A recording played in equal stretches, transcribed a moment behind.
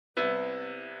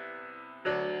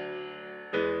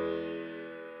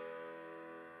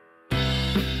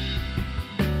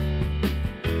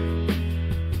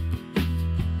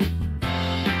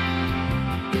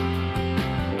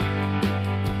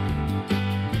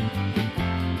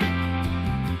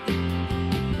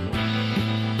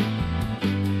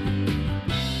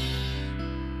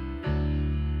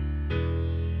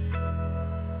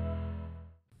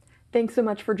Thanks so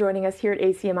much for joining us here at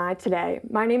ACMi today.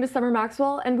 My name is Summer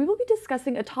Maxwell, and we will be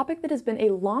discussing a topic that has been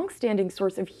a long-standing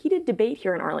source of heated debate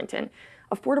here in Arlington: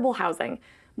 affordable housing.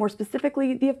 More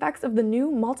specifically, the effects of the new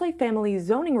multifamily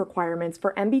zoning requirements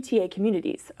for MBTA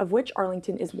communities, of which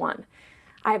Arlington is one.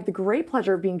 I have the great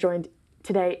pleasure of being joined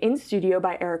today in studio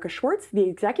by Erica Schwartz, the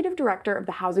Executive Director of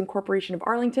the Housing Corporation of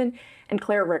Arlington, and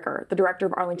Claire Ricker, the Director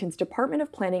of Arlington's Department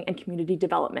of Planning and Community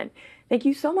Development. Thank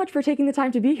you so much for taking the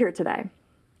time to be here today.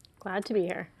 Glad to be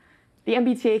here. The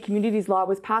MBTA Communities Law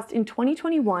was passed in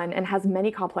 2021 and has many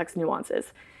complex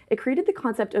nuances. It created the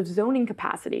concept of zoning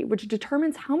capacity, which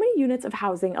determines how many units of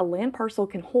housing a land parcel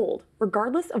can hold,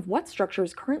 regardless of what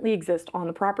structures currently exist on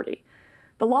the property.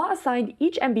 The law assigned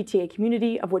each MBTA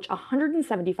community, of which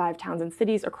 175 towns and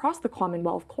cities across the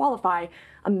Commonwealth qualify,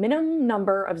 a minimum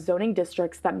number of zoning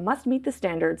districts that must meet the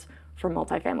standards for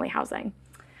multifamily housing.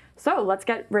 So let's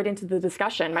get right into the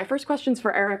discussion. My first question is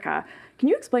for Erica. Can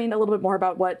you explain a little bit more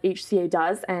about what HCA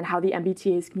does and how the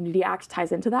MBTA's Community Act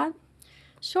ties into that?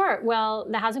 Sure. Well,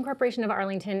 the Housing Corporation of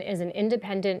Arlington is an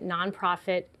independent,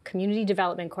 nonprofit community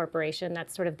development corporation.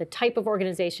 That's sort of the type of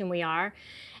organization we are.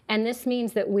 And this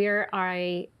means that we're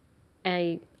a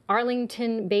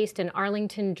Arlington-based and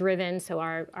Arlington-driven, so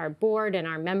our board and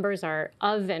our members are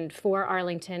of and for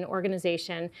Arlington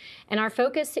organization. And our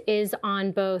focus is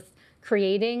on both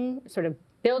creating,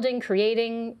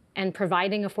 creating, and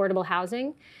providing affordable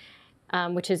housing,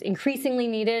 which is increasingly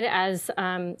needed as,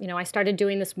 I started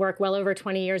doing this work well over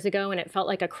 20 years ago, and it felt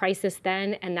like a crisis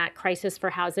then, and that crisis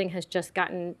for housing has just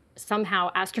gotten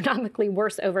somehow astronomically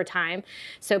worse over time.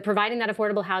 So providing that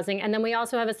affordable housing, and then we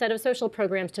also have a set of social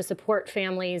programs to support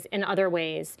families in other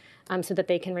ways so that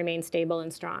they can remain stable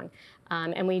and strong.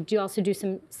 And we also do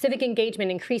some civic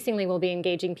engagement. Increasingly, we'll be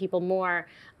engaging people more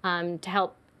to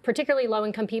help particularly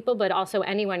low-income people, but also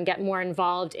anyone get more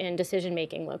involved in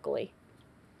decision-making locally.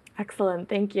 Excellent,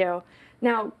 thank you.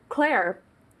 Now, Claire,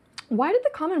 why did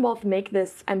the Commonwealth make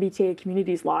this MBTA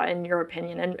Communities Law, in your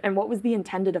opinion, and what was the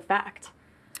intended effect?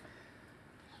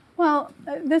 Well,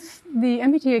 the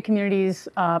MBTA Communities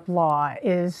Law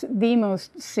is the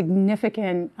most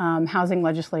significant housing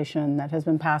legislation that has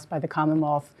been passed by the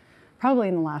Commonwealth probably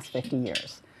in the last 50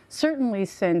 years. Certainly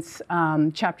since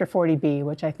Chapter 40B,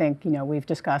 which I think we've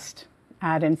discussed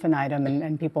ad infinitum,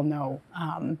 and people know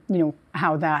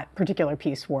how that particular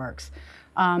piece works.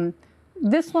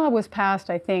 This law was passed,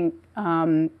 I think,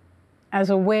 as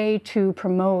a way to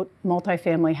promote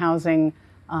multifamily housing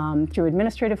through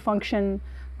administrative function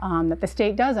that the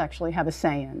state does actually have a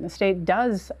say in. The state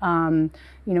does,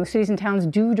 cities and towns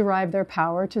do derive their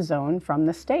power to zone from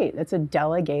the state. It's a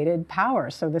delegated power,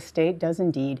 so the state does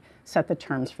indeed set the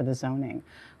terms for the zoning.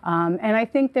 And I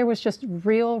think there was just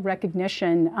real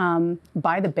recognition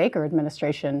by the Baker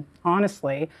administration,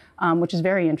 honestly, which is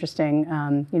very interesting,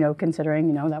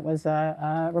 considering, that was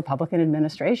a Republican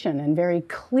administration, and very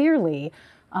clearly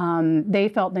they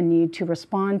felt the need to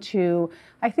respond to,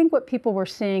 I think, what people were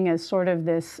seeing as sort of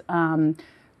this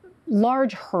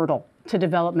large hurdle to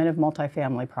development of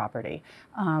multifamily property,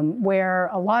 where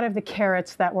a lot of the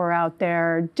carrots that were out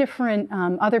there, different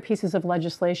other pieces of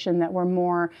legislation that were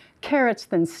more carrots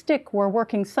than stick, were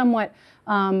working somewhat,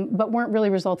 but weren't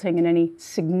really resulting in any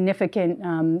significant,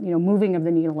 moving of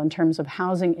the needle in terms of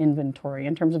housing inventory,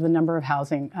 in terms of the number of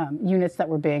housing units that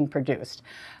were being produced.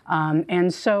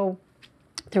 And so,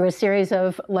 through a series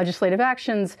of legislative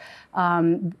actions,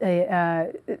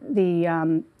 the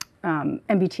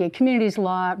MBTA Communities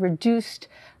Law reduced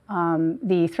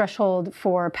the threshold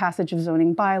for passage of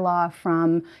zoning bylaw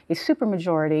from a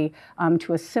supermajority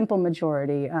to a simple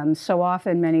majority. So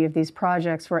often, many of these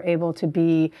projects were able to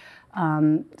be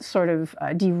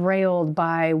derailed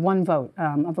by one vote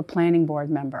of a planning board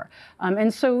member.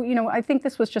 And so, I think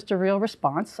this was just a real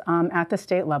response at the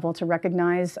state level to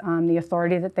recognize the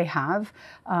authority that they have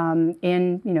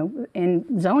in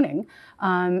zoning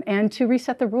and to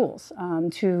reset the rules,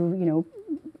 to,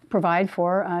 provide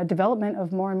for development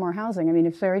of more and more housing. I mean,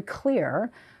 it's very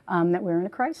clear that we're in a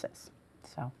crisis,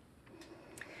 so.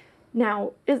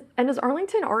 Now, is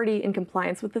Arlington already in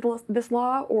compliance with this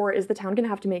law, or is the town going to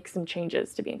have to make some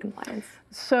changes to be in compliance?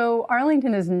 So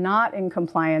Arlington is not in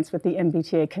compliance with the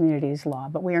MBTA Communities Law,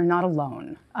 but we are not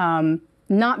alone.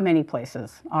 Not many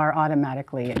places are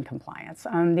automatically in compliance.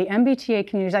 The MBTA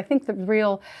communities, I think the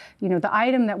real, the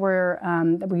item that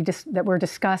we're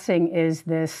discussing is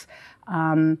this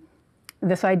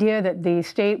this idea that the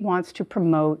state wants to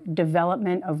promote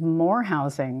development of more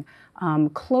housing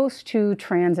close to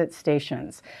transit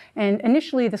stations. And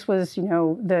initially, this was,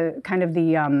 the kind of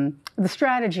the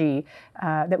strategy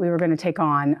that we were going to take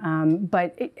on.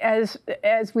 But as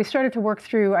we started to work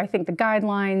through, I think, the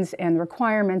guidelines and the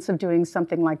requirements of doing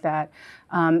something like that,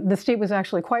 the state was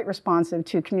actually quite responsive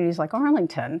to communities like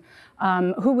Arlington,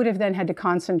 who would have then had to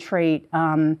concentrate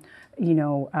a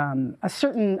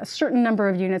certain number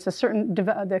of units,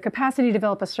 the capacity to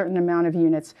develop a certain amount of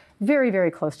units very,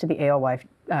 very close to the ALY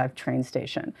train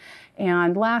station.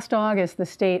 And last August, the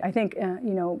state, I think,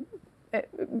 in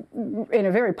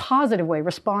a very positive way,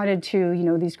 responded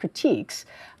to these critiques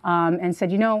and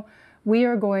said, we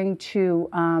are going to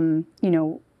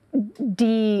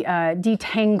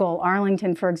detangle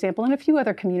Arlington, for example, and a few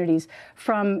other communities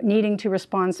from needing to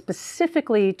respond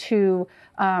specifically to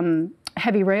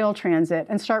heavy rail transit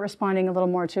and start responding a little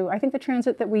more to, I think, the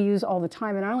transit that we use all the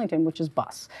time in Arlington, which is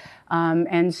bus.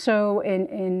 And so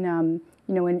in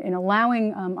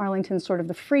allowing Arlington sort of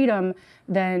the freedom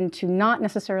then to not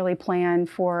necessarily plan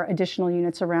for additional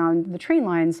units around the train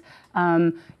lines,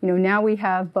 now we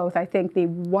have both, I think, the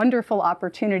wonderful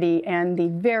opportunity and the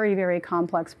very, very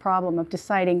complex problem of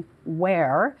deciding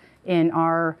where in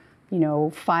our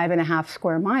 5.5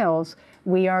 square miles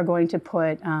we are going to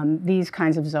put these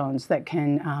kinds of zones that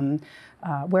can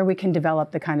where we can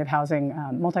develop the kind of housing,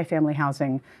 multifamily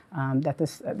housing that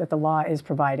the law is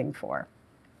providing for.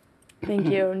 Thank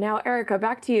you. Now, Erica,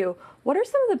 back to you. What are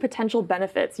some of the potential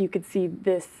benefits you could see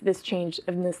this change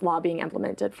in this law being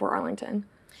implemented for Arlington?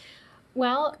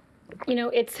 Well,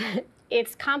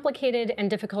 it's complicated and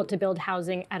difficult to build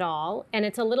housing at all, and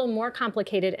it's a little more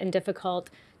complicated and difficult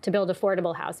to build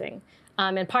affordable housing.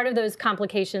 And part of those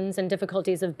complications and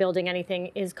difficulties of building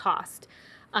anything is cost.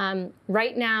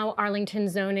 Right now, Arlington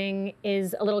zoning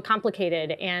is a little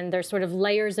complicated, and there's sort of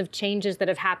layers of changes that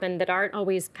have happened that aren't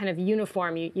always kind of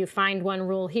uniform. You find one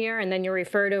rule here, and then you're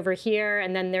referred over here,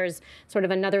 and then there's sort of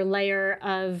another layer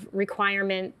of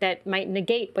requirement that might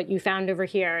negate what you found over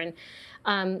here.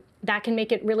 And that can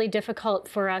make it really difficult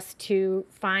for us to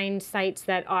find sites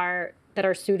that are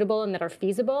suitable and that are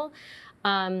feasible.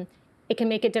 It can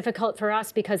make it difficult for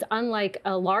us because, unlike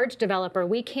a large developer,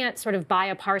 we can't sort of buy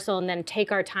a parcel and then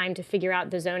take our time to figure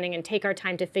out the zoning and take our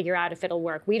time to figure out if it'll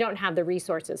work. We don't have the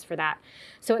resources for that.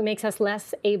 So it makes us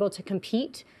less able to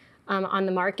compete on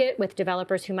the market with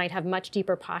developers who might have much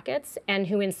deeper pockets and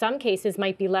who in some cases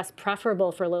might be less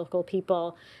preferable for local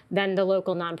people than the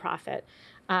local nonprofit.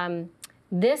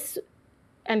 This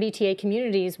MBTA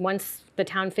communities, once the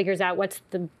town figures out what's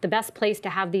the best place to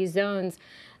have these zones,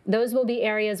 those will be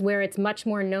areas where it's much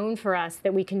more known for us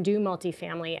that we can do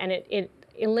multifamily, and it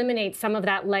eliminates some of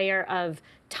that layer of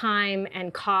time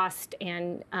and cost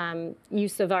and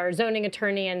use of our zoning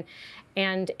attorney,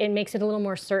 and it makes it a little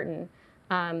more certain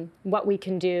what we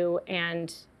can do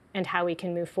and how we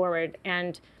can move forward.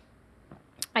 And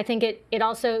I think it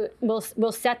also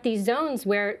will set these zones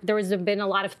where there has been a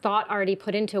lot of thought already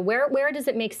put into where does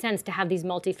it make sense to have these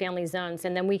multifamily zones,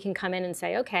 and then we can come in and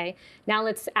say, okay, now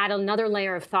let's add another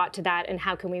layer of thought to that, and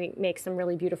how can we make some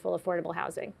really beautiful affordable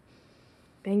housing?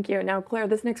 Thank you. Now, Claire,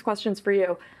 this next question is for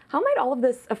you. How might all of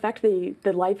this affect the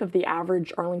life of the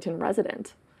average Arlington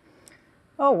resident?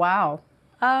 Oh, wow.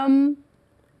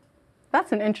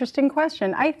 That's an interesting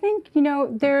question. I think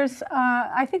there's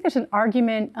an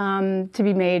argument to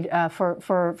be made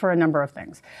for a number of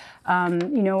things.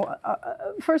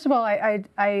 First of all, I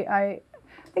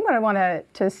think what I want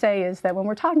to say is that when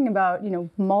we're talking about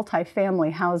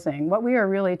multifamily housing, what we are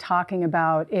really talking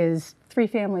about is 3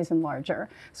 families and larger.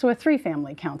 So a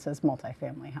 3-family counts as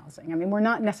multifamily housing. I mean, we're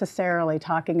not necessarily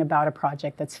talking about a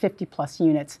project that's 50+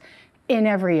 units in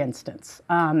every instance.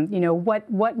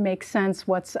 What makes sense,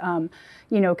 what's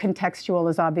contextual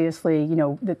is obviously,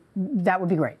 that would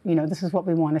be great. This is what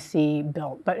we want to see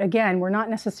built. But again, we're not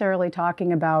necessarily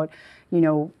talking about,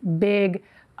 big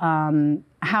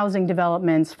housing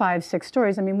developments, 5-6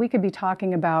 stories. I mean, we could be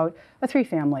talking about a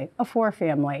 3-family, a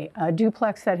 4-family, a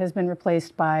duplex that has been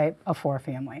replaced by a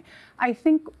 4-family. I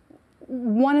think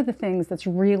one of the things that's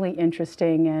really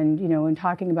interesting, and in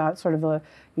talking about sort of the,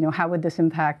 how would this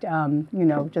impact,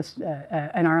 just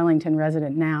an Arlington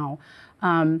resident now,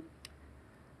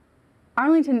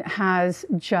 Arlington has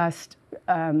just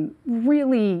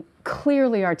really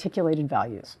clearly articulated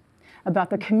values about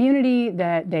the community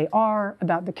that they are,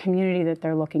 about the community that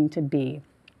they're looking to be,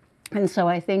 and so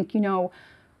I think an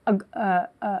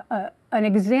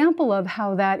example of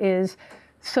how that is,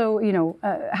 so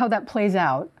how that plays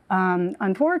out.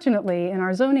 Unfortunately, in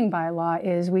our zoning bylaw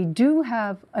is we do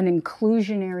have an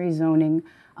inclusionary zoning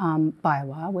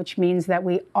bylaw, which means that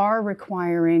we are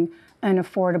requiring an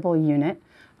affordable unit.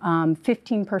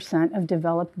 15% of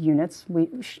developed units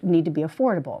need to be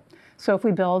affordable. So if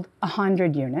we build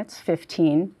 100 units,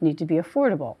 15 need to be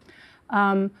affordable.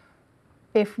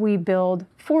 If we build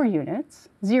 4 units,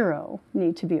 0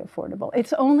 need to be affordable.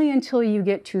 It's only until you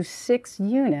get to 6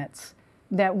 units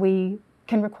that we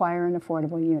can require an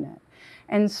affordable unit.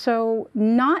 And so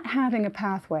not having a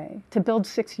pathway to build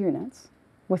 6 units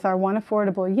with our one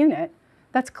affordable unit,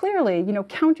 that's clearly,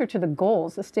 counter to the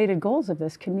goals, the stated goals of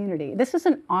this community. This is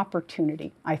an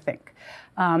opportunity, I think,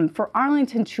 for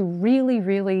Arlington to really,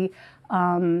 really,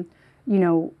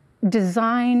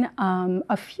 design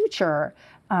a future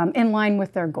in line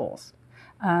with their goals.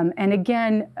 And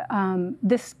again,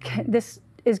 this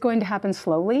is going to happen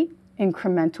slowly,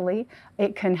 incrementally.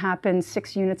 It can happen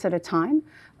 6 units at a time.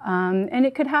 And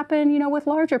it could happen, with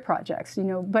larger projects,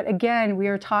 But again, we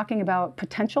are talking about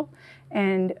potential,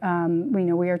 and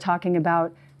we are talking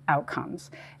about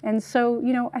outcomes. And so,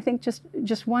 I think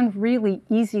just one really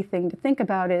easy thing to think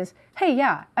about is, hey,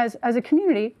 yeah, as a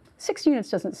community, 6 units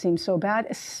doesn't seem so bad,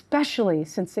 especially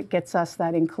since it gets us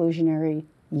that inclusionary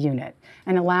unit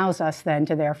and allows us then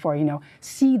to therefore,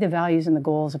 see the values and the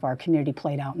goals of our community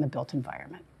played out in the built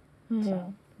environment. Mm-hmm.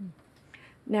 So.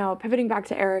 Now, pivoting back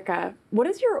to Erica, what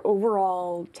is your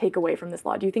overall takeaway from this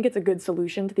law? Do you think it's a good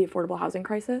solution to the affordable housing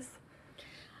crisis?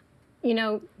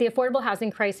 The affordable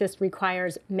housing crisis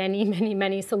requires many, many,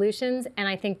 many solutions, and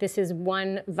I think this is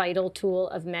one vital tool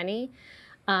of many.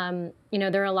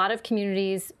 There are a lot of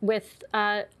communities with,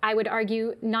 I would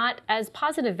argue, not as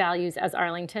positive values as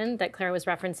Arlington that Claire was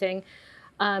referencing.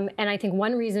 And I think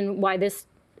one reason why this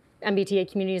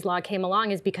MBTA communities law came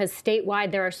along is because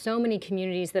statewide there are so many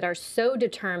communities that are so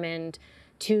determined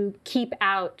to keep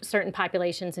out certain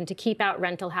populations and to keep out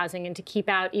rental housing and to keep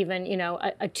out even,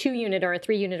 a 2-unit or a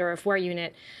 3-unit or a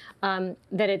 4-unit,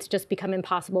 that it's just become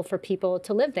impossible for people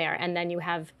to live there. And then you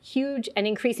have huge and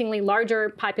increasingly larger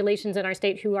populations in our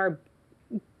state who are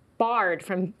barred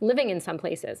from living in some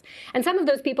places. And some of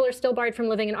those people are still barred from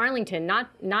living in Arlington, not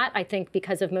I think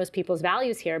because of most people's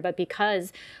values here, but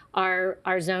because our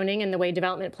zoning and the way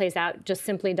development plays out just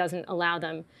simply doesn't allow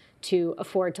them to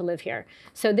afford to live here.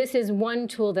 So this is one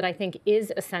tool that I think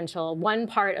is essential, one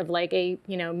part of like a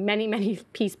many, many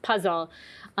piece puzzle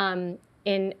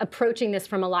in approaching this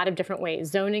from a lot of different ways.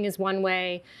 Zoning is one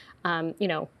way,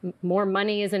 more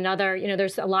money is another.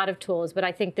 There's a lot of tools, but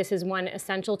I think this is one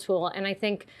essential tool. And I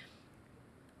think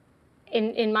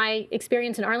in my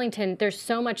experience in Arlington, there's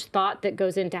so much thought that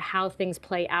goes into how things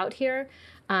play out here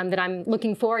that I'm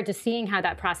looking forward to seeing how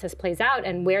that process plays out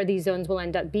and where these zones will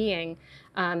end up being.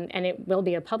 And it will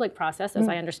be a public process, as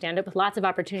I understand it, with lots of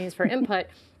opportunities for input.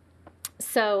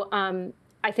 So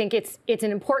I think it's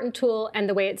an important tool, and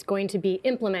the way it's going to be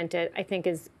implemented, I think,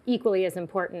 is equally as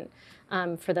important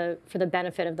for the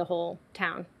benefit of the whole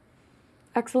town.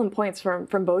 Excellent points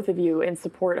from both of you in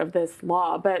support of this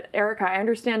law. But Erica, I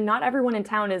understand not everyone in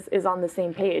town is on the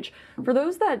same page. For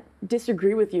those that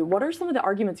disagree with you, what are some of the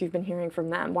arguments you've been hearing from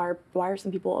them? Why are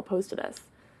some people opposed to this?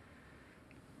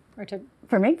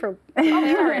 For me? Claire.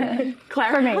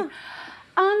 For me.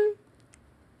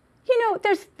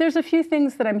 There's a few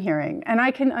things that I'm hearing, and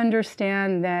I can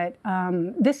understand that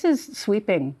this is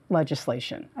sweeping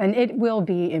legislation, and it will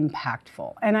be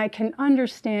impactful. And I can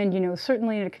understand,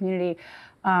 certainly in a community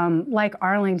like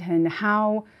Arlington,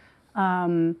 how,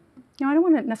 I don't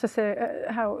want to necessarily,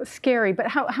 how scary, but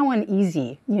how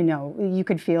uneasy, you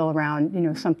could feel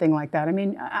around, something like that. I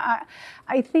mean,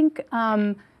 I think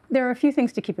there are a few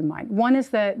things to keep in mind. One is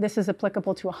that this is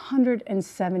applicable to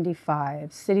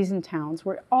 175 cities and towns.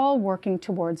 We're all working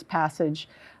towards passage.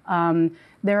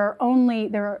 There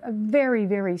are a very,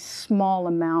 very small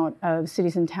amount of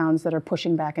cities and towns that are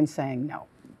pushing back and saying no,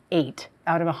 8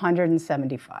 out of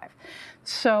 175.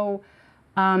 So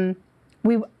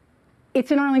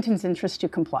it's in Arlington's interest to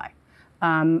comply.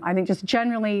 I think just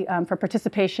generally for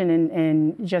participation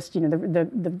in just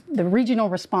the regional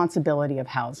responsibility of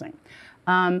housing.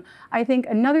 I think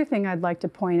another thing I'd like to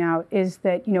point out is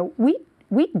that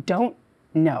we don't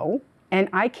know, and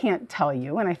I can't tell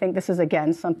you, and I think this is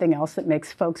again something else that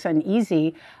makes folks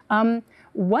uneasy,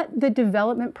 what the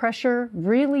development pressure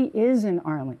really is in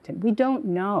Arlington. We don't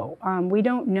know. We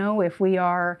don't know if we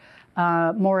are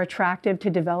more attractive to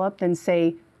develop than,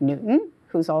 say, Newton,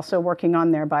 who's also working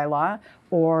on their bylaw,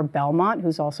 or Belmont,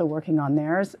 who's also working on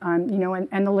theirs, and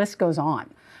the list goes on.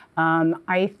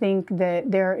 I think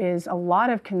that there is a lot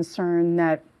of concern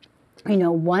that,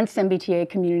 once MBTA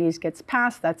communities gets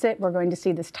passed, that's it. We're going to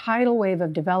see this tidal wave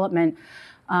of development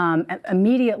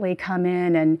immediately come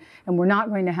in and we're not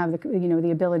going to have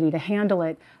the ability to handle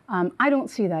it. I don't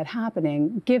see that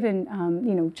happening,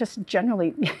 given just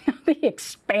generally the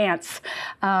expanse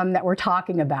that we're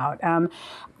talking about.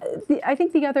 I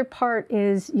think the other part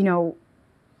is,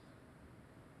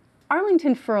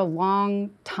 Arlington for a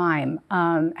long time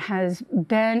has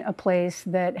been a place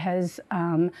that has,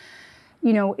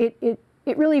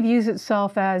 it really views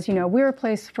itself as, we're a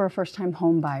place for a first-time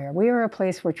home buyer. We are a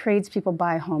place where tradespeople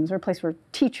buy homes. We're a place where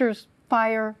teachers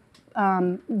fire.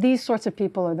 These sorts of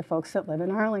people are the folks that live in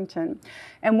Arlington.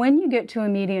 And when you get to a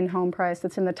median home price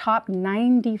that's in the top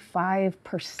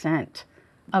 95%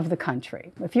 of the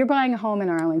country. If you're buying a home in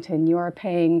Arlington, you are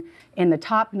paying in the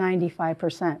top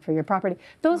 95% for your property.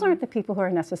 Those aren't the people who are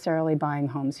necessarily buying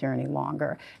homes here any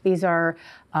longer. These are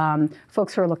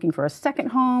folks who are looking for a second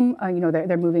home.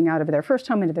 They're moving out of their first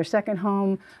home into their second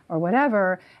home or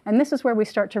whatever. And this is where we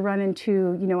start to run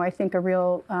into, I think a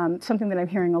real, something that I'm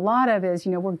hearing a lot of is,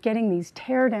 we're getting these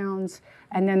tear downs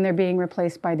and then they're being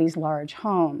replaced by these large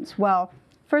homes. Well,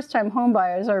 first-time home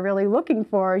buyers are really looking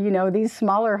for, these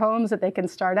smaller homes that they can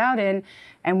start out in.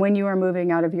 And when you are moving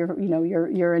out of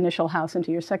your initial house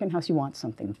into your second house, you want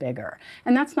something bigger.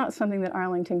 And that's not something that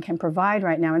Arlington can provide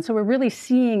right now. And so we're really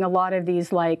seeing a lot of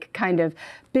these kind of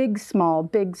big, small,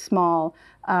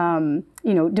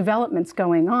 developments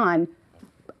going on.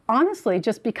 Honestly,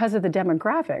 just because of the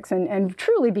demographics and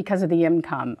truly because of the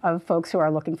income of folks who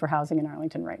are looking for housing in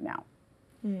Arlington right now.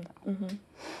 Mm-hmm.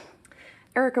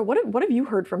 Erica, what have you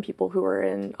heard from people who are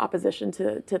in opposition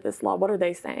to this law? What are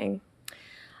they saying?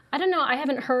 I don't know. I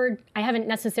haven't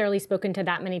necessarily spoken to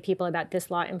that many people about this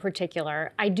law in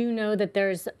particular. I do know that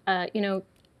there's,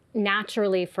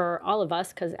 naturally for all of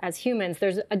us, because as humans,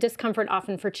 there's a discomfort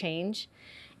often for change.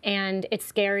 And it's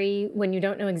scary when you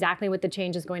don't know exactly what the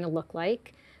change is going to look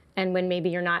like. And when maybe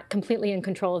you're not completely in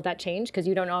control of that change because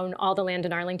you don't own all the land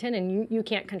in Arlington and you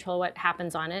can't control what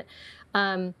happens on it.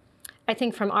 I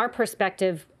think from our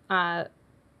perspective,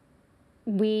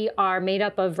 we are made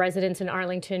up of residents in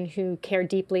Arlington who care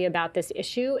deeply about this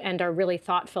issue and are really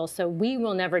thoughtful. So we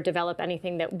will never develop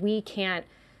anything that we can't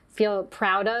feel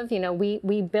proud of.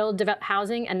 We build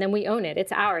housing and then we own it.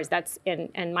 It's ours.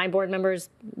 And my board members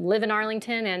live in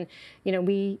Arlington, and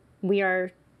we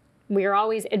are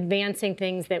always advancing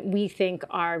things that we think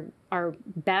are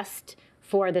best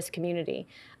for this community.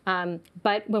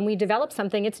 But when we develop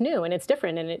something, it's new and it's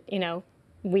different, and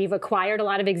we've acquired a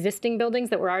lot of existing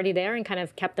buildings that were already there and kind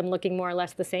of kept them looking more or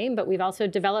less the same, but we've also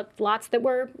developed lots that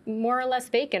were more or less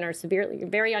vacant or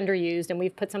very underused, and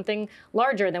we've put something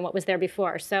larger than what was there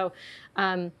before. So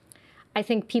I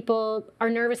think people are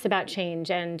nervous about change,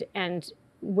 and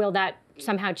will that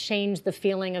somehow change the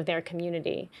feeling of their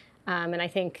community? And I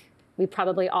think we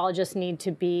probably all just need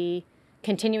to be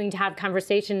continuing to have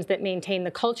conversations that maintain the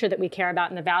culture that we care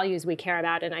about and the values we care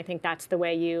about. And I think that's the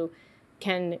way you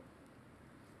can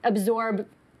absorb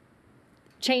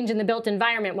change in the built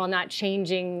environment while not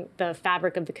changing the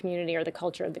fabric of the community or the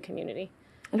culture of the community.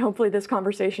 And hopefully this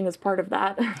conversation is part of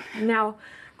that. Now,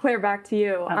 Claire, back to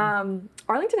you.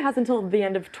 Arlington has until the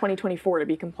end of 2024 to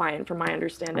be compliant, from my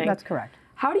understanding. That's correct.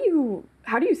 How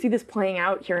do you see this playing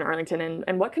out here in Arlington,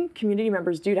 and what can community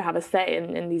members do to have a say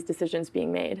in these decisions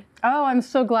being made? Oh, I'm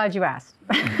so glad you asked.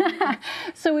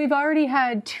 So we've already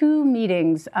had 2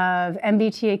 meetings of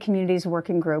MBTA Communities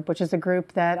Working Group, which is a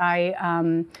group that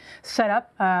I set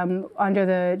up under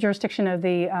the jurisdiction of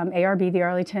the ARB, the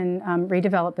Arlington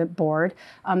Redevelopment Board.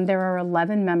 There are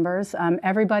 11 members.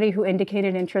 Everybody who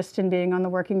indicated interest in being on the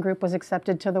working group was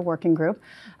accepted to the working group.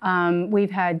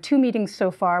 We've had 2 meetings so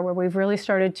far where we've really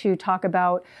started to talk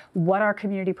about what our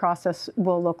community process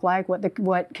will look like,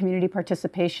 what community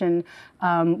participation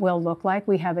will look like.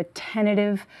 We have a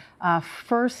tentative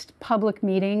first public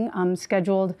meeting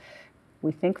scheduled,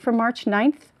 we think, for March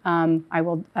 9th. I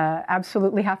will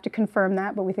absolutely have to confirm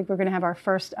that, but we think we're going to have our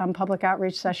first public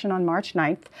outreach session on March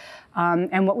 9th.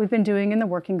 And what we've been doing in the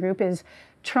working group is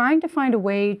trying to find a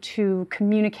way to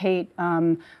communicate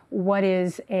what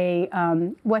is it's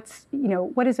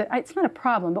not a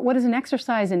problem, but what is an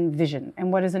exercise in vision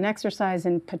and what is an exercise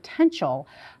in potential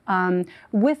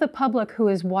with a public who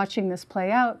is watching this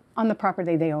play out on the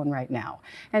property they own right now.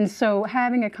 And so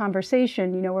having a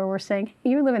conversation, where we're saying, hey,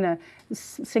 you live in a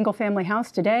single family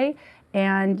house today,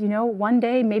 and one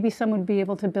day maybe someone would be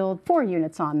able to build 4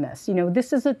 units on this.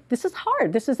 This is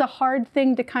hard. This is a hard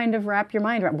thing to kind of wrap your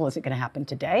mind around. Well, is it going to happen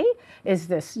today? Is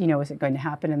this, is it going to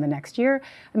happen in the next year?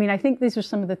 I mean, I think these are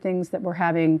some of the things that we're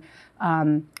having,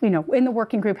 in the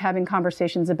working group, having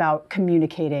conversations about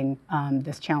communicating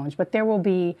this challenge. But there will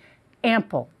be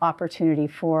ample opportunity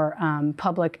for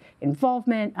public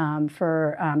involvement,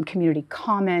 for community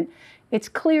comment. It's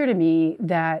clear to me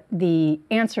that the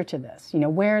answer to this,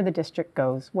 where the district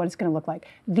goes, what it's going to look like,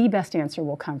 the best answer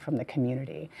will come from the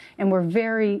community. And we're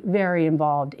very, very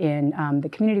involved in the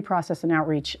community process and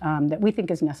outreach that we think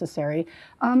is necessary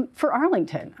for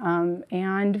Arlington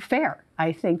and fair.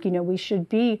 I think, we should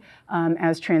be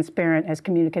as transparent, as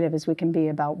communicative as we can be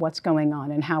about what's going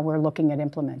on and how we're looking at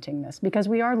implementing this, because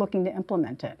we are looking to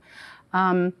implement it.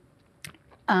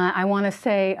 I want to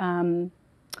say,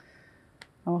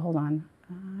 oh, hold on.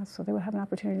 So they would have an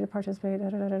opportunity to participate.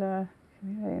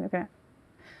 Okay.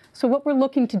 So what we're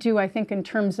looking to do, I think, in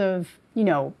terms of,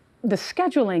 the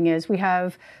scheduling is we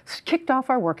have kicked off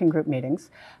our working group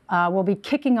meetings. We'll be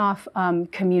kicking off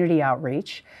community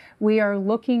outreach. We are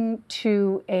looking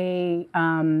to a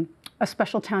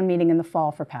special town meeting in the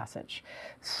fall for passage.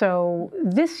 So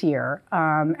this year,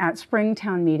 at spring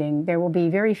town meeting, there will be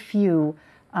very few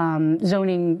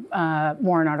zoning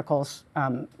warrant articles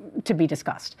to be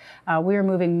discussed. We are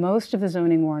moving most of the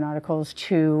zoning warrant articles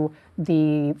to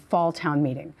the fall town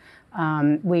meeting.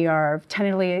 We are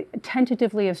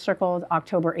tentatively have circled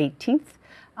October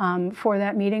 18th for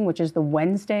that meeting, which is the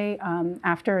Wednesday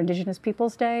after Indigenous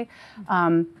Peoples Day.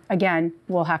 Again,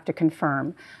 we'll have to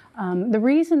confirm. The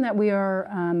reason that we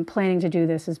are planning to do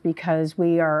this is because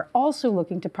we are also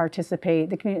looking to participate,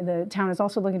 the town is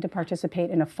also looking to participate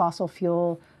in a fossil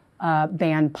fuel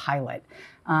ban pilot.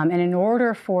 And in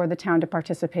order for the town to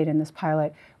participate in this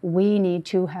pilot, we need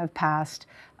to have passed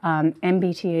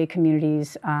MBTA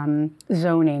communities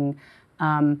zoning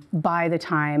by the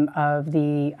time of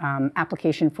the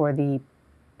application for the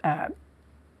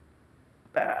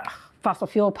fossil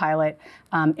fuel pilot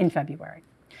in February.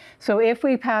 So if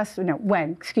we pass,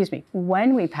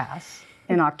 when we pass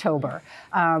in October,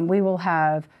 we will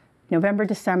have November,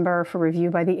 December for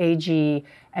review by the AG,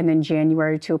 and then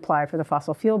January to apply for the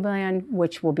fossil fuel ban,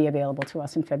 which will be available to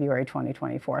us in February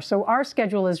 2024. So our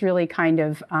schedule is really kind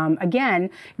of, again,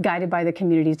 guided by the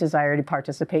community's desire to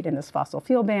participate in this fossil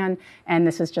fuel ban, and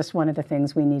this is just one of the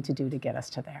things we need to do to get us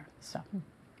to there. So.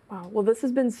 Wow. Well, this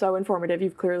has been so informative.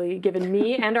 You've clearly given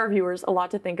me and our viewers a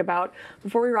lot to think about.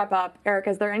 Before we wrap up, Erica,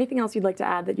 is there anything else you'd like to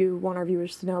add that you want our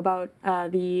viewers to know about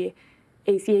the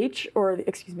ACH, or the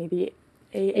AHC?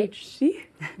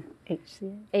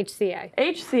 HCA.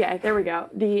 HCA, there we go.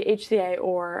 The HCA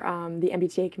or the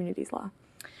MBTA Communities Law.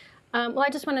 Well, I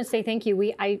just want to say thank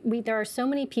you. There are so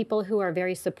many people who are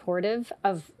very supportive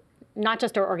of not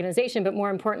just our organization, but more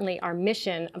importantly, our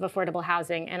mission of affordable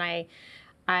housing. And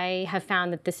I have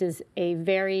found that this is a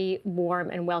very warm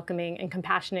and welcoming and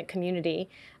compassionate community.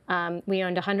 We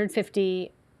owned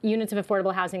 150 units of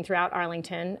affordable housing throughout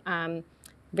Arlington.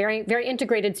 Very, very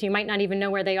integrated, so you might not even know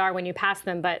where they are when you pass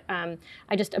them, but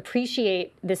I just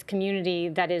appreciate this community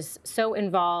that is so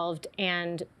involved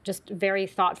and just very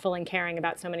thoughtful and caring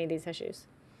about so many of these issues.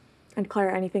 And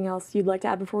Claire, anything else you'd like to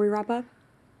add before we wrap up?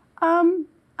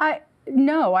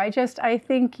 No, I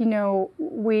think,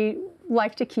 we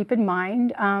like to keep in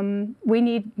mind, we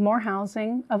need more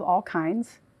housing of all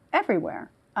kinds everywhere.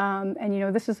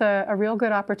 And this is a real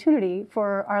good opportunity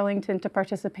for Arlington to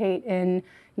participate in,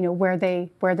 where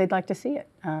they'd like to see it,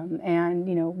 and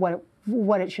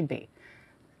what it should be.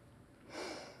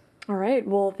 All right.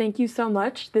 Well, thank you so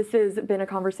much. This has been a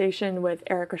conversation with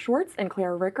Erica Schwartz and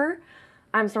Claire Ricker.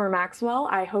 I'm Summer Maxwell.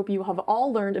 I hope you have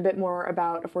all learned a bit more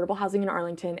about affordable housing in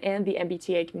Arlington and the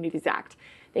MBTA Communities Act.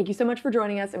 Thank you so much for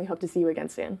joining us, and we hope to see you again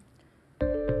soon.